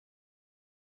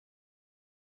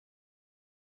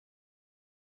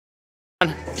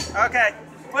Okay,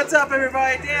 what's up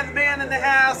everybody? Dan the Man in the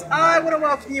house. I want to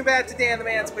welcome you back to Dan the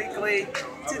Man's Weekly.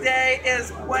 Today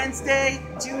is Wednesday,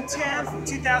 June 10th,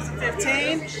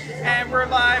 2015, and we're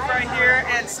live right here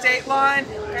in State Line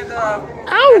at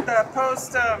the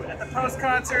post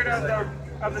concert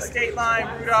of the State Line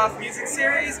Rudolph Music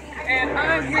Series, and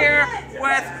I'm here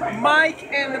with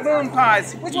Mike and the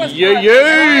Moonpies. Which one's Mike?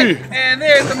 And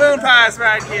there's the Moonpies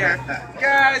right here.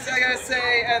 Guys, I gotta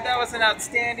say, that was an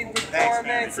outstanding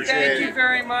performance. Thank you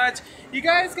very much. You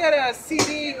guys got a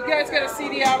CD. You guys got a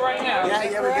CD out right now.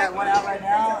 Yeah, we got one out right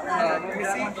now. Let me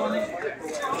see.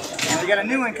 And we got a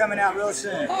new one coming out real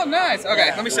soon. Oh, nice.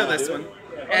 Okay, let me show this one.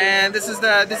 And this is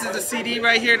the CD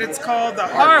right here that's called The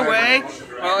Hard Way.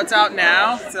 Well, it's out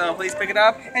now, so please pick it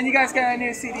up. And you guys got a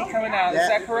new CD coming out, is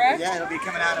that correct? Yeah, it'll be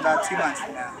coming out in about 2 months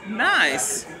from now.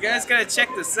 Nice. You guys gotta check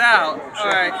this out. All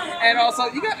right. And also,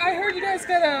 I heard you guys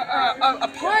got a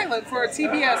pilot for a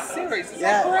TBS series. Is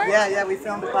that correct? Yeah. We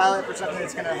filmed a pilot for something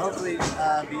that's gonna hopefully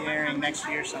be airing next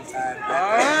year sometime.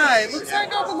 All right. Looks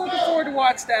like I'll be looking forward to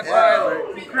watch that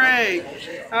pilot. Great.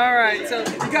 All right. So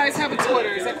you guys have a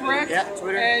Twitter, is that correct? Yeah,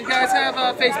 Twitter. And you guys have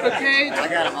a Facebook page. I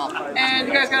got them all. And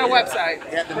you guys got a website.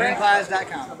 Yeah,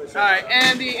 themoonpies.com. All right,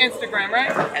 and the Instagram,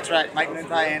 right? That's right, Mike The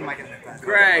Moonpie and Mike The Moonpie.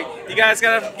 Great. You guys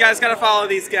gotta follow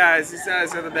these guys. These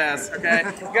guys are the best. Okay,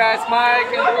 guys, Mike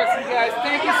and the rest of you guys.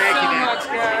 Thank you so much,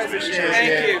 guys.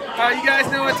 Thank you. You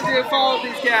guys know what to do. Follow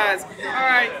these guys. All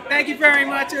right. Thank you very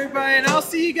much, everybody, and I'll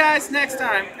see you guys next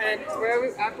time. And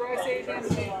after I say Dan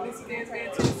the Man, this is Dan the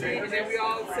Man Tennessee, and then we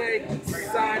all say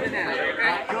signing out.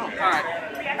 Okay.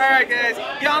 All right, guys.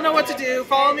 Y'all know what to do.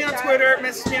 Follow me on Twitter.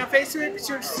 Message me on Facebook. Be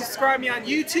sure to subscribe me on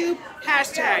YouTube.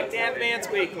 Hashtag Dan the Man's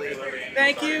Weekly.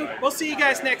 Thank you. We'll see you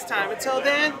guys next time. Until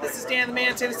then, this is Dan the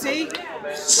Man Tennessee.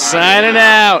 Signing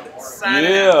out.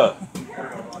 Signing out.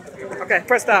 Okay,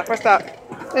 press stop.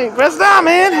 Hey, press stop,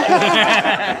 man.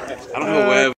 I don't know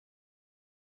where.